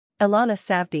Ilana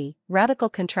Savdie, Radical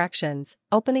Contractions,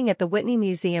 opening at the Whitney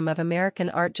Museum of American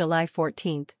Art July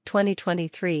 14,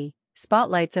 2023,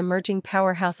 spotlights emerging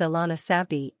powerhouse Ilana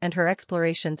Savdie and her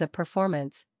explorations of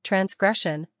performance,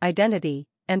 transgression, identity,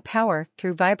 and power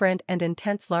through vibrant and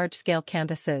intense large-scale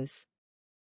canvases.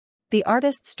 The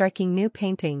artist's striking new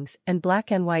paintings and black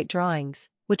and white drawings,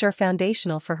 which are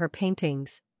foundational for her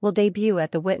paintings, will debut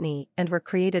at the Whitney and were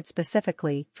created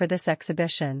specifically for this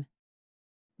exhibition.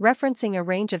 Referencing a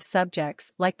range of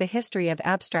subjects like the history of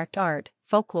abstract art,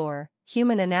 folklore,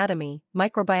 human anatomy,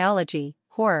 microbiology,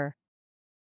 horror,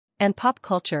 and pop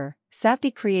culture,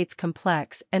 Savdie creates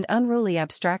complex and unruly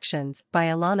abstractions by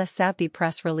Ilana Savdie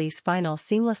press release vinyl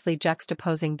seamlessly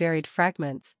juxtaposing varied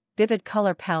fragments, vivid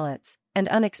color palettes, and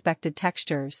unexpected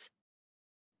textures.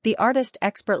 The artist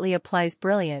expertly applies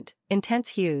brilliant, intense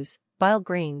hues, bile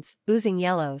greens, oozing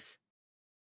yellows,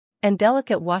 and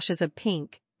delicate washes of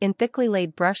pink, in thickly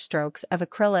laid brushstrokes of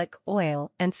acrylic,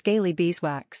 oil, and scaly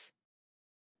beeswax.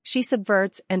 She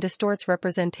subverts and distorts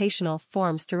representational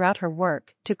forms throughout her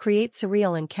work to create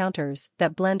surreal encounters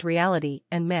that blend reality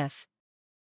and myth.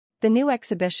 The new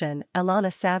exhibition,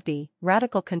 Ilana Savdie,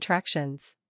 Radical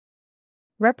Contractions,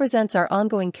 represents our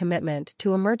ongoing commitment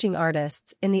to emerging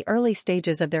artists in the early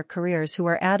stages of their careers who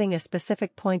are adding a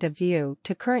specific point of view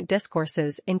to current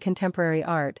discourses in contemporary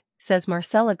art, says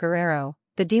Marcela Guerrero,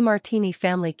 the DeMartini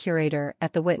family curator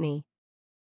at the Whitney.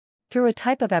 Through a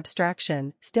type of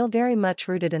abstraction still very much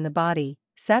rooted in the body,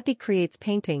 Savdie creates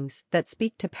paintings that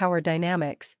speak to power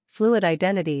dynamics, fluid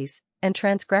identities, and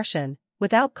transgression,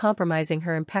 without compromising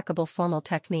her impeccable formal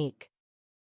technique.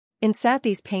 In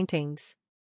Savdie's paintings,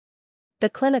 the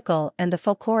clinical and the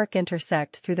folkloric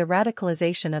intersect through the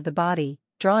radicalization of the body,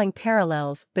 drawing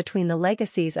parallels between the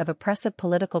legacies of oppressive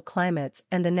political climates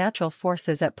and the natural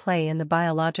forces at play in the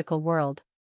biological world.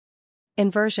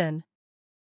 Inversion,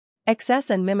 excess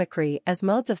and mimicry as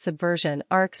modes of subversion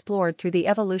are explored through the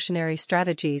evolutionary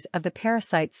strategies of the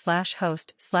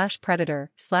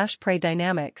parasite/host/predator/prey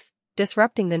dynamics,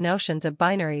 disrupting the notions of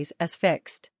binaries as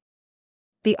fixed.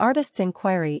 The artist's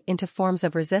inquiry into forms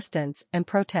of resistance and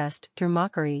protest through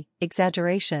mockery,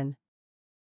 exaggeration,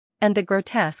 and the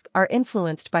grotesque are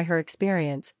influenced by her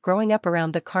experience growing up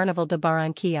around the Carnaval de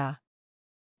Barranquilla.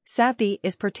 Savdie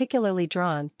is particularly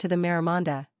drawn to the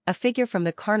Marimonda, a figure from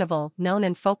the carnival known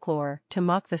in folklore to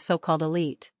mock the so-called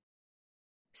elite.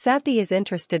 Savdie is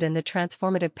interested in the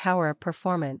transformative power of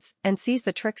performance and sees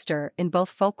the trickster in both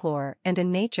folklore and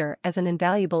in nature as an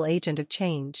invaluable agent of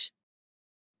change.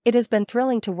 It has been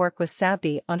thrilling to work with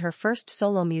Savdie on her first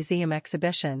solo museum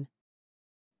exhibition.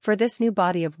 For this new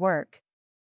body of work,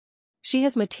 she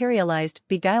has materialized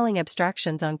beguiling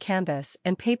abstractions on canvas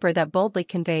and paper that boldly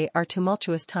convey our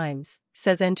tumultuous times,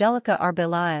 says Angelica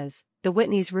Arbeláez, the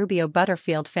Whitney's Rubio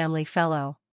Butterfield Family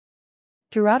Fellow.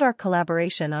 Throughout our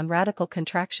collaboration on Radical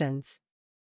Contractions,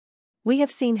 we have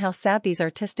seen how Savdie's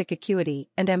artistic acuity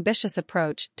and ambitious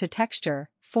approach to texture,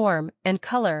 form, and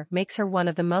color makes her one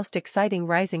of the most exciting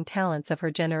rising talents of her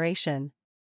generation.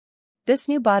 This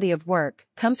new body of work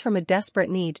comes from a desperate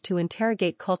need to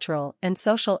interrogate cultural and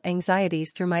social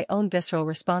anxieties through my own visceral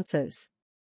responses.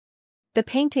 The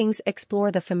paintings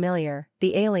explore the familiar,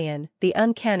 the alien, the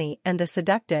uncanny and the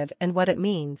seductive and what it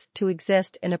means to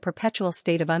exist in a perpetual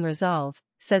state of unresolve,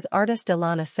 says artist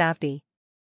Ilana Savdie.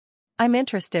 I'm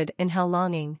interested in how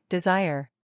longing, desire,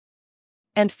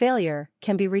 and failure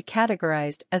can be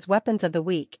recategorized as weapons of the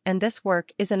weak, and this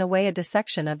work is in a way a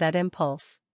dissection of that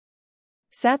impulse.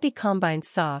 Savdie combines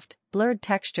soft, blurred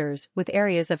textures with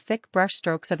areas of thick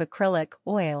brushstrokes of acrylic,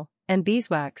 oil, and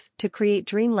beeswax to create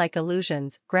dreamlike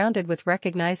illusions grounded with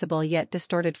recognizable yet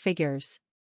distorted figures.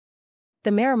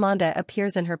 The Marimonda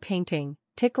appears in her painting,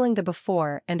 Tickling the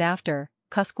Before and After,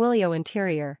 Cosquillo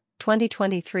Interior,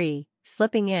 2023,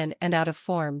 slipping in and out of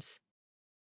forms.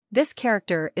 This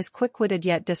character is quick-witted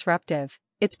yet disruptive.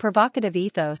 Its provocative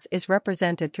ethos is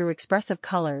represented through expressive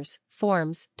colors,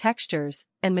 forms, textures,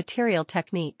 and material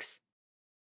techniques.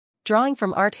 Drawing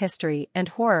from art history and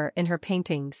horror in her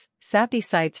paintings, Savdie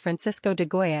cites Francisco de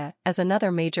Goya as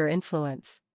another major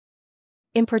influence.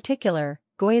 In particular,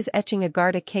 Goya's etching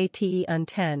Agarda Kte un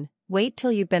Wait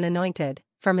Till You've Been Anointed,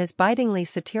 from his bitingly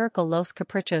satirical Los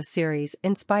Caprichos series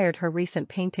inspired her recent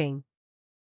painting.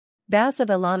 Baths of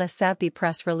Ilana Savdie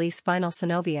press release vinyl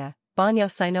Synovia, Baño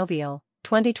Synovial,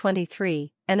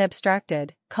 2023, an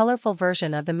abstracted, colorful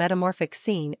version of the metamorphic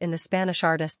scene in the Spanish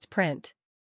artist's print.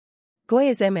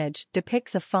 Goya's image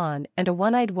depicts a faun and a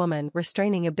one-eyed woman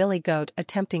restraining a billy goat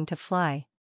attempting to fly,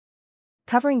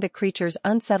 covering the creature's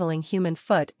unsettling human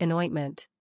foot in ointment.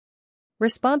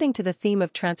 Responding to the theme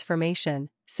of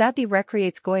transformation, Savdie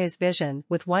recreates Goya's vision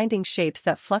with winding shapes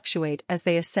that fluctuate as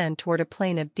they ascend toward a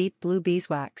plane of deep blue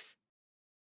beeswax.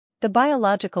 The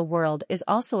biological world is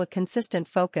also a consistent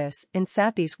focus in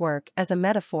Savdie's work as a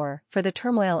metaphor for the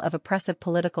turmoil of oppressive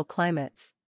political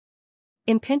climates.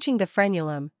 In Pinching the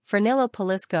Frenulum, Frenillo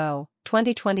Polisco,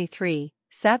 2023,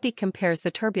 Savdie compares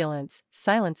the turbulence,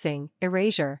 silencing,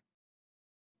 erasure,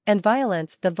 and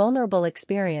violence the vulnerable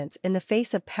experience in the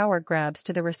face of power grabs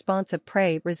to the response of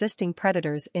prey resisting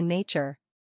predators in nature.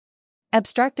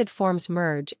 Abstracted forms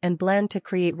merge and blend to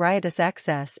create riotous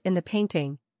excess in the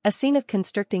painting, a scene of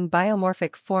constricting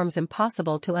biomorphic forms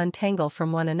impossible to untangle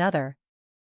from one another.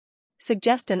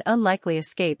 Suggest an unlikely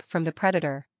escape from the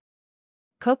predator.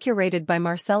 Co-curated by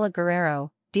Marcela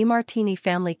Guerrero, DeMartini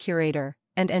Family Curator,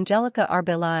 and Angelica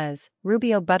Arbeláez,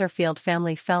 Rubio Butterfield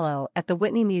Family Fellow at the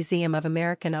Whitney Museum of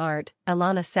American Art,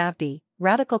 Ilana Savdie,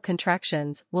 Radical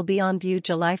Contractions will be on view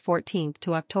July 14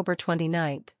 to October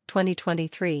 29,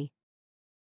 2023.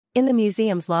 In the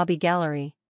museum's lobby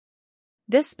gallery.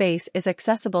 This space is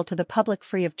accessible to the public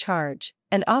free of charge,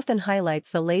 and often highlights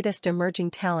the latest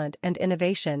emerging talent and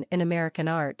innovation in American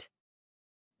art.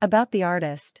 About the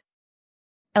artist.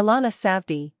 Ilana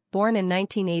Savdie, born in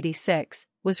 1986,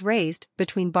 was raised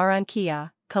between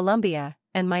Barranquilla, Colombia,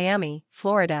 and Miami,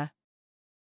 Florida,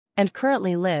 and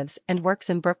currently lives and works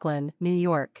in Brooklyn, New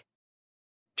York.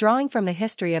 Drawing from the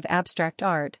history of abstract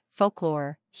art,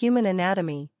 folklore, human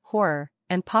anatomy, horror,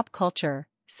 and pop culture,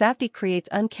 Savdie creates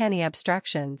uncanny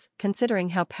abstractions, considering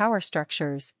how power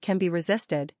structures can be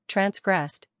resisted,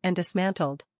 transgressed, and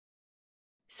dismantled.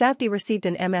 Savdie received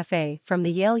an MFA from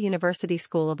the Yale University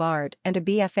School of Art and a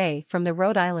BFA from the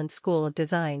Rhode Island School of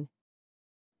Design.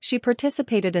 She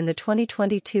participated in the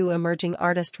 2022 Emerging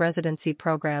Artist Residency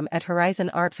Program at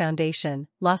Horizon Art Foundation,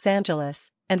 Los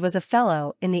Angeles, and was a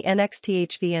fellow in the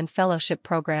NXTHVN Fellowship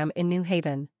Program in New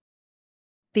Haven.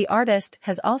 The artist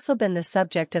has also been the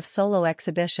subject of solo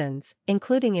exhibitions,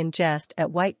 including In Jest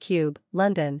at White Cube,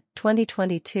 London,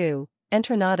 2022,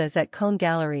 Entrenadas at Cone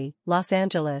Gallery, Los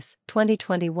Angeles,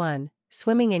 2021,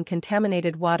 Swimming in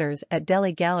Contaminated Waters at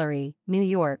Delhi Gallery, New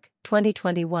York,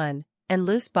 2021, and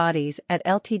Loose Bodies at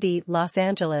LTD Los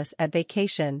Angeles at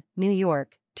Vacation, New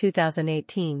York,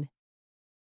 2018.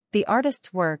 The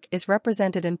artist's work is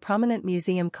represented in prominent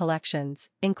museum collections,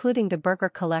 including the Berger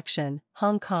Collection,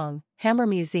 Hong Kong, Hammer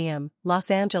Museum, Los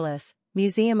Angeles,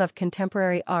 Museum of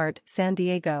Contemporary Art, San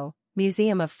Diego,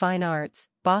 Museum of Fine Arts,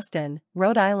 Boston,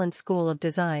 Rhode Island School of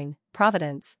Design,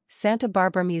 Providence, Santa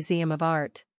Barbara Museum of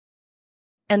Art,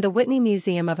 and the Whitney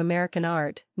Museum of American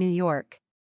Art, New York.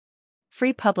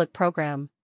 Free public program.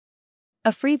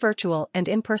 A free virtual and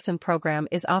in-person program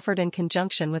is offered in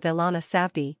conjunction with Ilana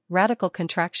Savdie, Radical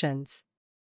Contractions.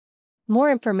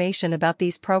 More information about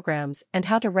these programs and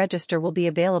how to register will be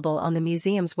available on the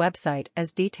museum's website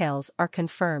as details are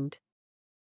confirmed.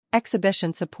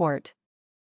 Exhibition support.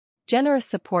 Generous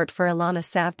support for Ilana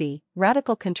Savdie,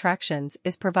 Radical Contractions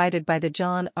is provided by the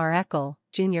John R. Eckel,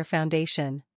 Jr.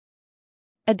 Foundation.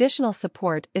 Additional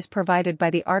support is provided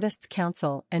by the Artists'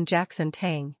 Council and Jackson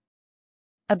Tang.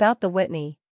 About the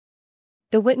Whitney.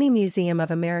 The Whitney Museum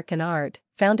of American Art,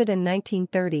 founded in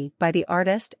 1930 by the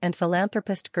artist and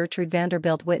philanthropist Gertrude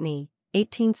Vanderbilt Whitney,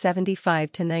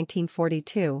 1875 to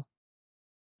 1942,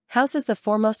 houses the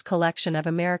foremost collection of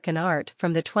American art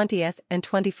from the 20th and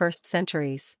 21st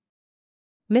centuries.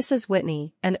 Mrs.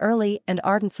 Whitney, an early and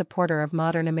ardent supporter of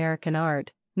modern American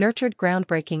art, nurtured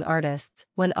groundbreaking artists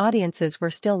when audiences were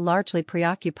still largely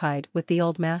preoccupied with the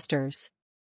old masters.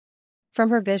 From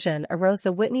her vision arose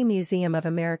the Whitney Museum of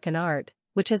American Art,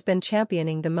 which has been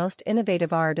championing the most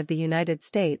innovative art of the United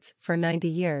States for 90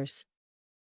 years.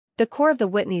 The core of the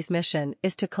Whitney's mission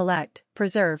is to collect,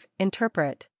 preserve,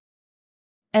 interpret,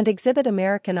 and exhibit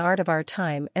American art of our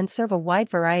time and serve a wide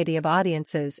variety of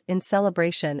audiences in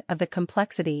celebration of the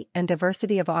complexity and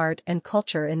diversity of art and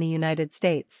culture in the United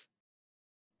States.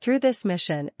 Through this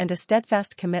mission and a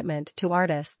steadfast commitment to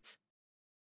artists,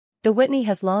 the Whitney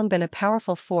has long been a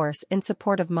powerful force in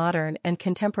support of modern and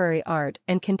contemporary art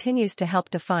and continues to help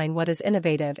define what is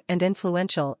innovative and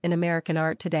influential in American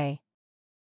art today.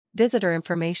 Visitor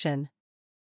information.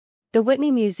 The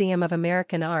Whitney Museum of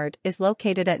American Art is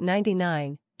located at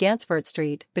 99 Gansevoort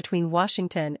Street between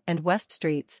Washington and West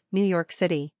Streets, New York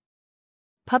City.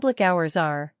 Public hours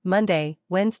are Monday,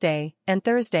 Wednesday, and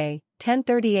Thursday,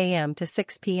 10:30 a.m. to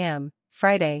 6 p.m.,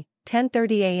 Friday,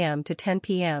 10:30 a.m. to 10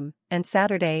 p.m., and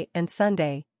Saturday and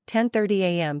Sunday, 10:30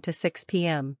 a.m. to 6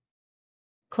 p.m.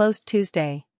 Closed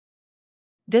Tuesday.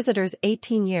 Visitors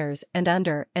 18 years and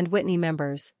under and Whitney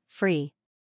members, free.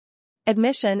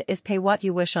 Admission is pay what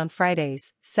you wish on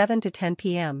Fridays, 7 to 10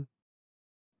 p.m.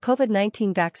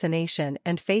 COVID-19 vaccination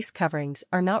and face coverings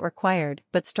are not required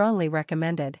but strongly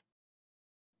recommended.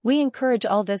 We encourage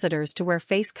all visitors to wear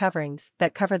face coverings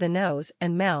that cover the nose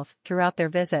and mouth throughout their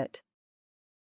visit.